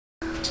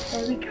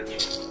There we go.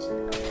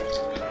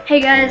 Hey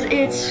guys,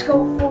 it's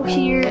Scopeful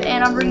here,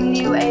 and I'm bringing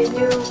you a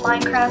new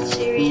Minecraft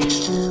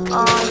series.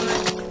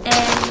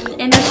 And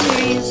in this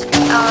series,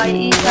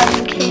 Ethan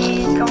and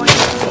Kitty is going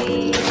to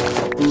be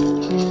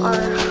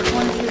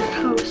one of your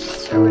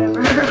hosts or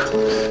whatever.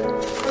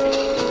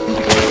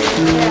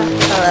 Yeah.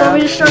 So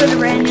we just started a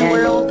brand new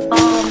world.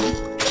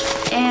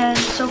 And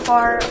so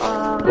far,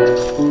 we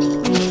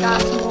just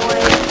got some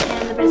wood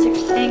and the basic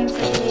things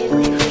that you need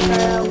when you first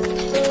start out.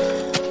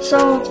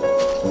 So,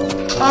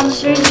 the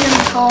series is going to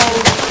be called,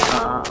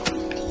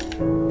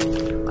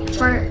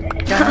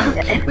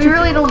 we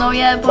really don't know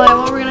yet, but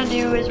what we're going to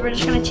do is we're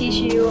just going to teach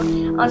you,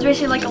 it's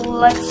basically like a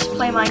Let's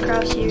Play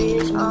Minecraft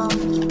series.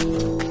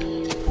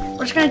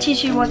 We're just going to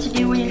teach you what to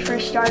do when you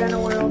first start in a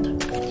world.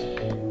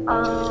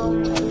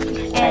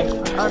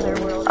 And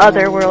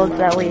other worlds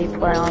that we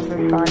play on for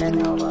fun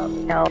and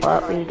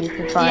what we do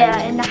for fun. Yeah,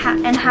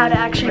 and how to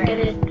actually get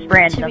it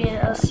to be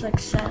a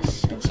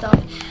success and stuff.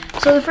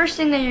 So the first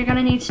thing that you're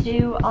gonna need to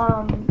do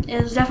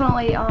is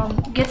definitely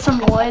get some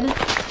wood.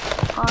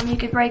 You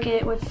could break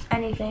it with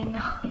anything.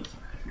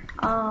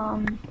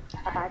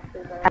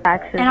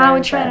 Axes and I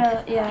would try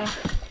to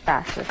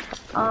axes.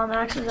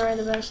 Axes are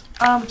the best.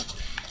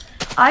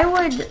 I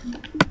would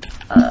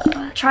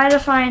try to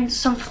find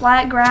some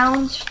flat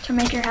grounds to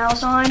make your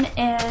house on,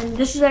 and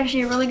this is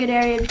actually a really good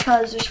area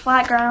because there's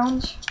flat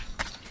grounds,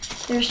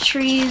 there's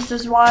trees,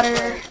 there's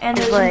water, and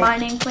there's a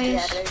mining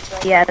place.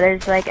 Yeah,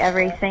 there's like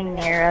everything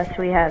near us.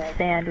 We have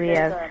sand,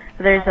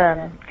 there's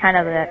kind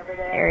of that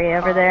area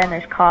over there, and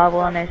there's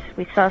cobble, and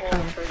we saw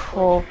some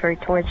coal for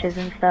torches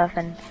and stuff,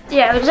 and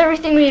yeah, there's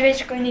everything we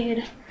basically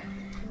need.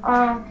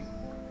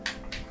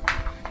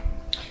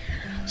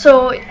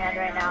 So,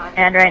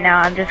 and right now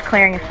I'm just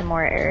clearing some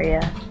more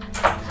area.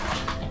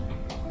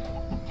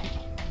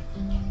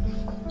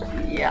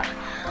 Yeah.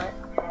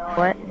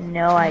 What?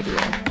 No idea.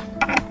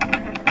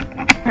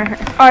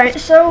 Alright,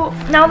 so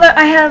now that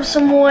I have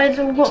some wood,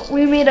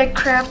 we made a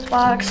craft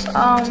box.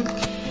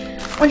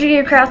 Once you get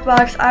your craft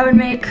box, I would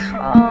make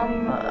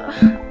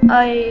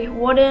a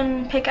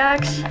wooden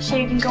pickaxe so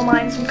you can go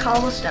mine some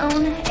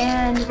cobblestone,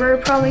 and we're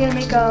probably going to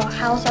make a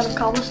house out of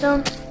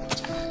cobblestone.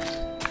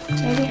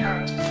 Maybe?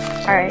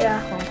 Alright.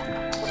 Yeah.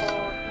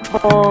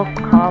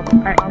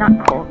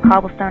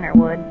 Cobblestone or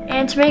wood.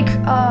 And to make,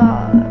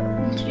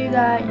 to do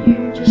that,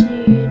 you just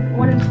need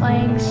wooden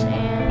planks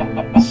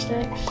and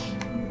sticks.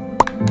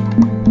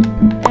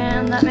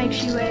 And that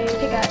makes you a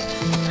pickaxe.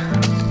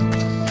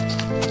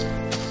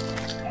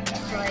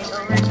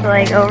 So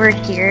like over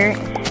here,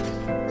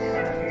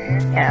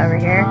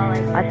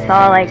 I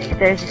saw like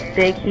there's this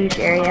big huge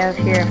area of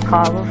here of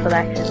cobble, so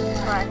that could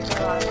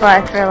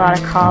plus for a lot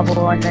of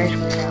cobble, and there's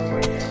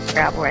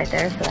gravel right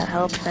there, so that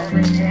helps.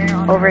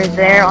 And over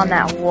there on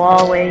that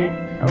wall way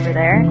over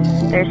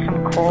there's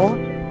some coal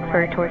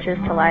for torches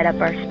to light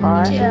up our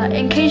spot. Yeah,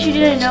 in case you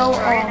didn't know.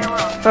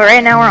 But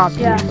right now we're on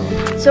yeah.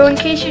 So in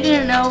case you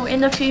didn't know, in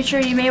the future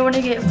you may want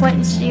to get flint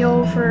and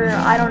steel for,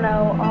 I don't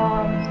know,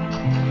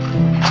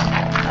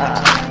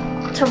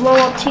 to blow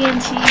up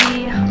TNT,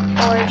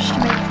 or just to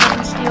make flint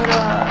and steel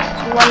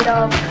to light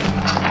up.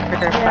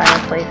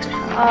 Fireplace or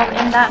something.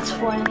 And that's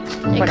flint.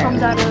 It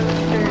comes out of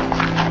dirt.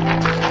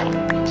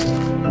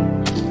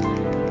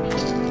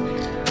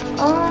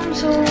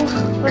 So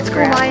let's go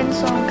mine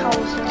some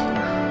cobblestone.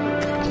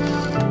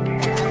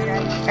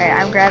 Alright,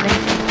 I'm grabbing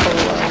some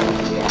coal.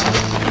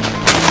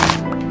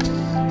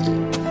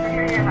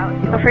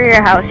 So for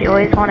your house, you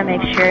always want to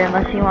make sure,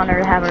 unless you want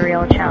to have a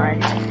real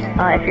challenge,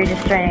 if you're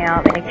just starting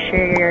out, make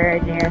sure you're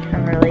near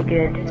some really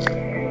good,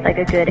 like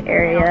a good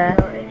area.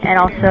 And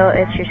also,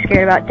 if you're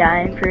scared about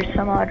dying for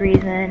some odd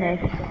reason, if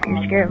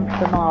you're scared of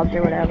the mobs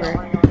or whatever,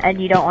 and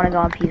you don't want to go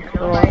on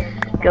peaceful,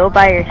 go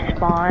by your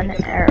spawn,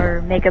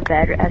 or make a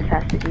bed as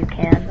fast as you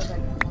can,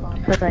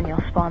 so then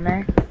you'll spawn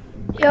there.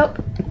 Yep.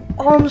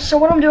 So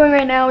what I'm doing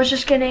right now is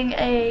just getting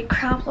a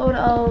crap load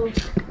of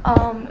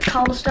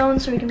cobblestone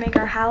so we can make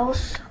our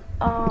house.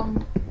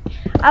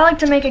 I like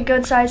to make a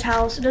good sized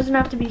house. It doesn't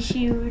have to be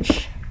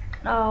huge.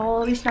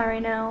 Well, at least not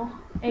right now.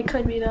 It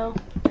could be though.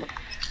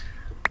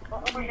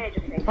 We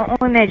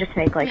may just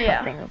make like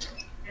something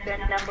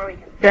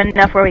good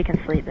enough where we can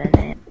sleep in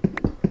it.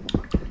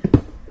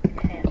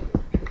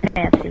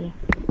 Fancy.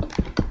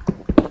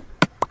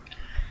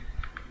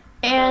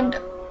 And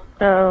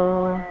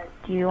so,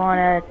 do you want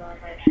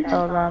to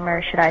tell them,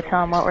 or should I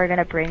tell them what we're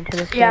gonna bring to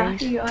the series? Yeah,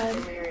 you go ahead.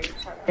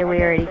 Did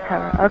we already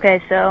cover?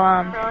 Okay, so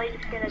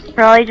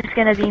probably just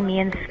gonna be me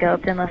and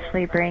Scoped, unless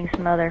we bring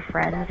some other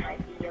friends,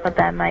 but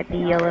that might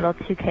be a little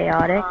too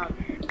chaotic.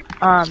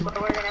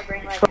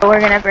 But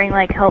we're gonna bring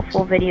like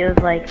helpful videos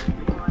like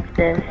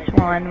this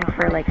one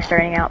for like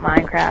starting out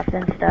Minecraft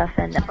and stuff,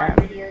 and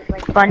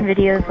fun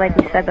videos like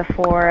we said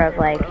before of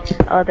like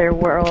other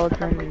worlds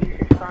and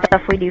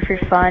stuff we do for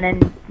fun,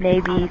 and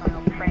maybe,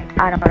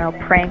 I don't know,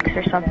 pranks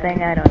or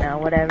something, I don't know,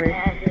 whatever.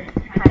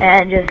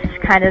 And just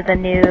kind of the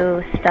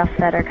new stuff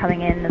that are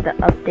coming in, the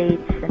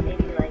updates, and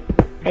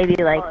maybe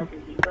like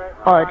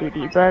Call of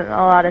Duty, but a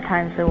lot of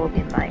times it will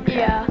be Minecraft.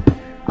 Yeah.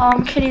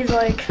 Kitty's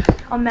like,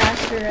 a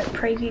master at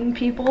pranking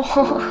people.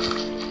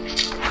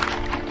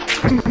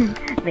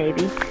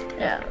 Maybe.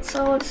 Yeah,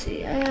 so let's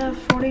see. I have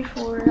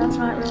 44. That's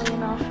not really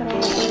enough at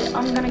all. But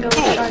I'm gonna go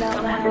start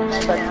out the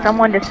house. But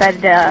someone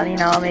decided to, you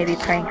know, maybe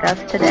prank us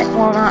today.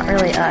 Well, not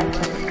really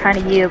us. It's kind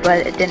of you,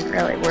 but it didn't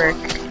really work.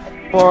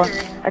 Well,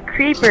 a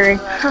creeper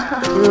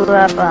blew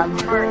up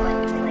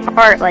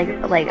part like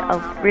a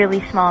really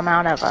small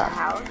amount of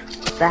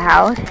the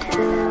house,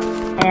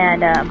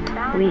 and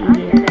we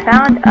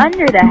found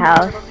under the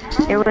house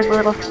there was a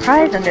little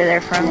surprise under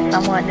there from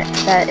someone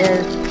that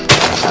is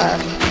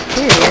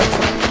serious.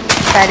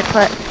 Decided to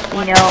put,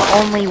 you know,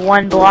 only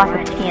one block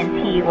of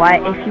TNT. Why,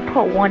 if you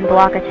put one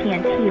block of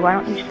TNT, why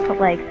don't you just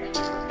put like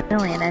a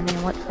million? I mean,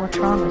 what's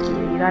wrong with you?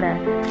 You gotta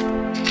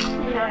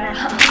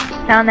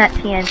found that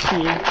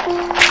TNT.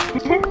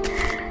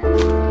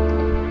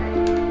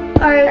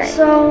 Alright,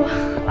 so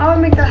I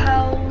would make the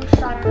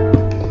house, I don't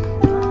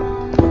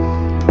know,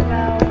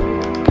 about,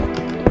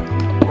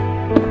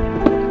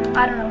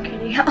 I don't know,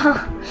 Katie.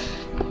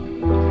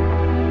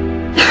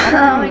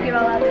 I'll make it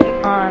about that big.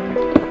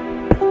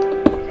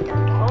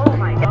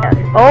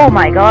 Oh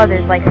my god,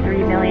 there's like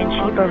 3 million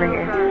sheep over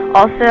here.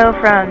 Also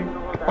from,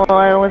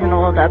 well, it was an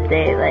old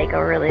update, like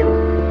a really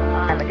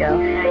long time ago.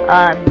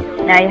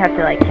 Now you have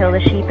to like kill the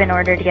sheep in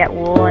order to get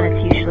wool, and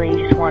it's usually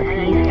just one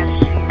piece.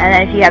 And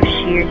then if you have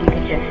shears, you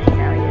can just, you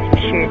know, use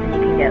your shears and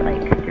you can get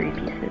like 3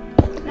 pieces.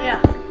 Yeah.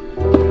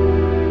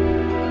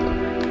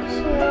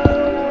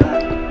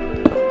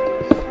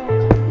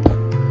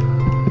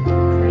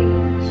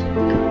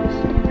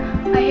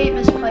 So, I hate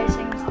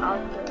misplacing.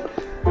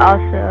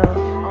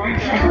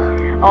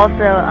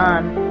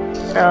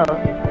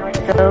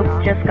 So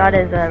just got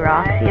his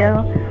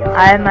Roxio.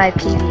 I have my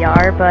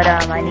PVR, but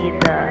I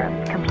need the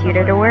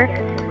computer to work.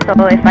 So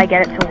if I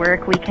get it to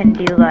work, we can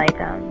do like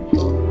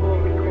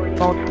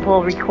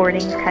multiple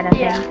recordings kind of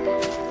thing. Yeah,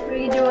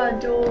 we can do a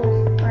duel,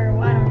 or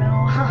I don't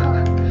know.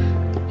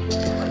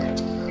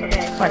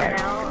 Whatever.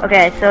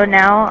 Okay, so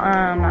now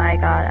I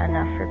got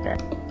enough for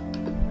bed.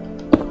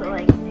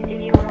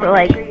 So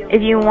like,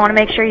 if you want to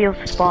make sure you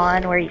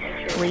spawn where you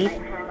sleep,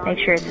 make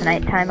sure it's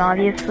nighttime,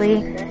 obviously,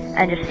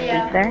 and just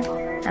sleep there,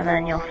 and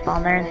then you'll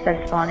spawn there instead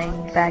of spawning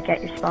back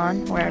at your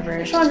spawn, wherever.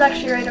 Your spawn's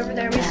actually right over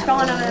there. We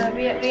spawn on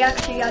we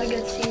actually got a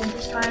good seed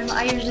this time.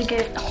 I usually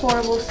get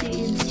horrible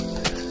seeds.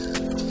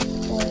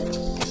 But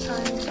this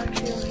time it's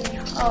actually okay.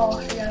 Oh,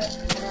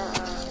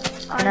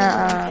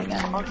 I forgot it.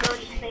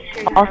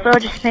 Also,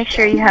 just make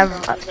sure you have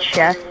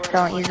chests.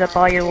 Don't use up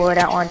all your wood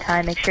at one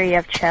time. Make sure you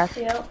have chests.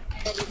 Yep.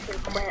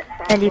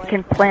 And you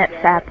can plant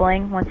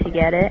sapling once you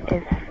get it.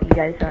 If you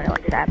guys don't know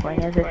what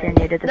sapling is, if you're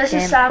new to this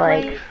game, is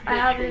sapling. Like I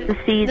have it. The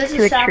seeds this to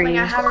is a sapling. tree.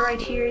 I have it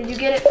right here. You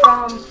get it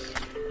from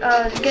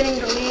getting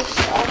the leaves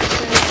off the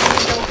tree.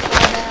 Don't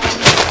fall down.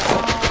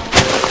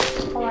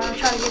 Hold on, I'm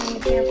trying to give you an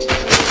example.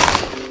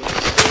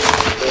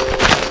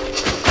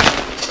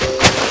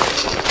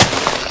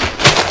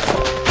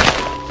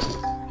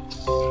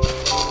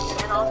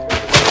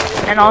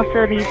 And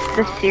also this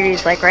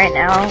series, like right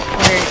now,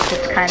 we're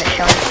just kind of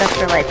showing stuff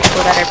for like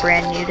people that are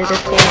brand new to this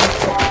game.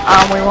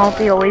 We won't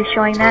be always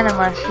showing that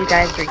unless you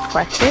guys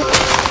request it.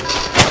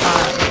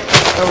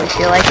 Or we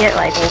feel like it.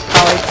 Like we'll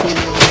probably do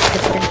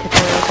piston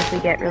tutorials if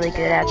we get really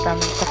good at them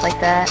and stuff like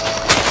that.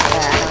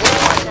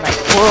 Like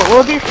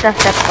we'll do stuff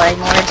that's like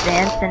more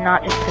advanced and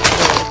not just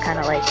tutorials, kind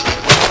of like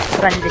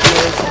fun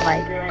videos and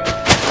like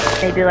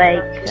maybe like,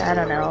 I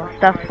don't know,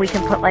 stuff we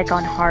can put like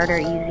on hard or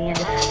easy and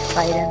just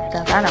fight and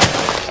stuff. I don't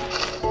know.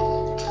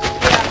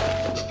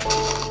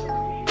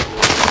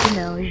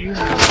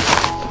 I'm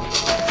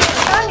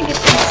trying to get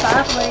some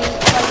sapling.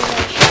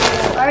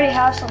 I already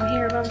have some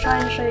here, but I'm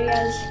trying to show you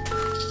guys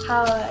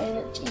how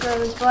it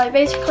grows. But like,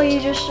 basically,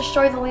 you just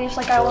destroy the leaves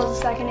like I was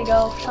a second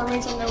ago. For some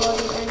reason, there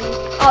wasn't any.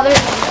 Oh, there's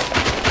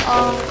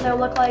one. They'll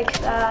look like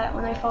that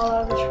when they fall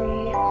out of the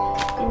tree.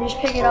 And you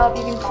just pick it up.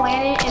 You can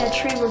plant it, and a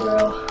tree will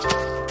grow.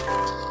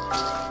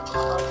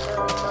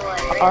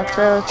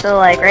 Also, so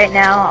like right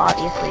now,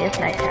 obviously it's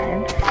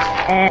nighttime,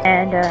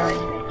 and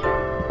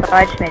so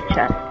I just made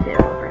chests too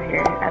over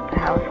here at the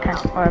house, kind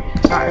of, well,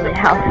 not really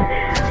house,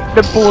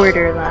 the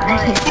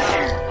borderline.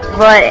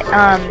 But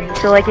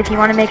so like if you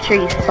want to make sure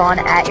you spawn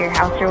at your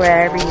house or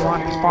wherever you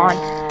want to spawn,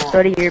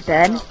 go to your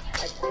bed.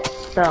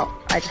 So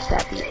I just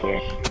set these here.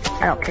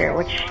 I don't care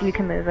which, you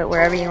can move it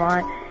wherever you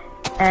want,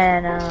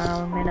 and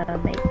I'm gonna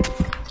make.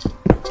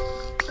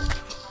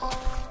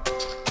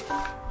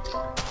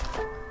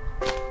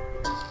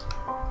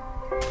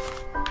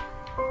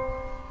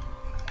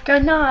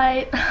 Good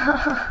night.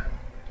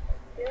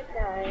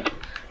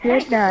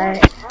 Good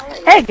night.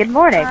 Hey, good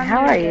morning.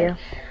 How are you?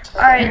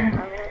 Alright.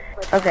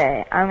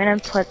 Okay, I'm gonna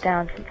put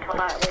down some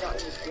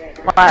torches.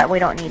 We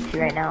don't need to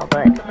right now,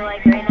 but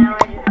like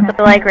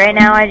right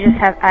now I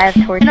have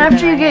torches. And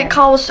after you get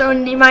cobblestone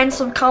and you mine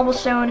some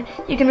cobblestone,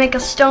 you can make a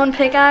stone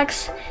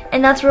pickaxe,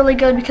 and that's really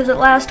good because it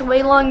lasts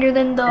way longer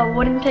than the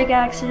wooden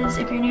pickaxes.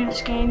 If you're new to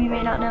this game, you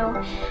may not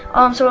know.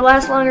 So it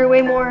lasts longer,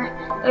 way more.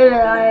 It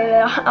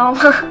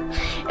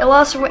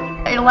lasts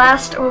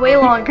way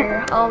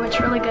longer. It's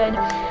really good.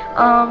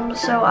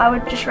 So I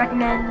would just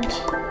recommend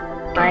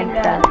getting Mine's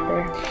that.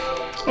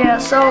 faster. Yeah,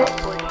 so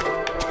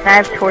And I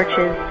have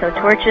torches, so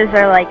torches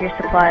are like your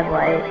supply of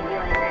light,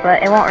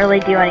 but it won't really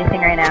do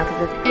anything right now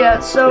because it's yeah,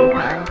 so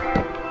daytime.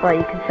 But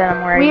you can set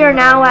them where we you are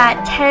now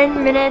at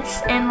 10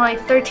 minutes and like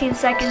 13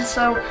 seconds,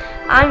 so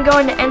I'm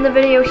going to end the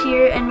video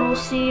here, and we'll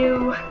see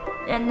you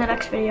in the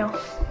next video.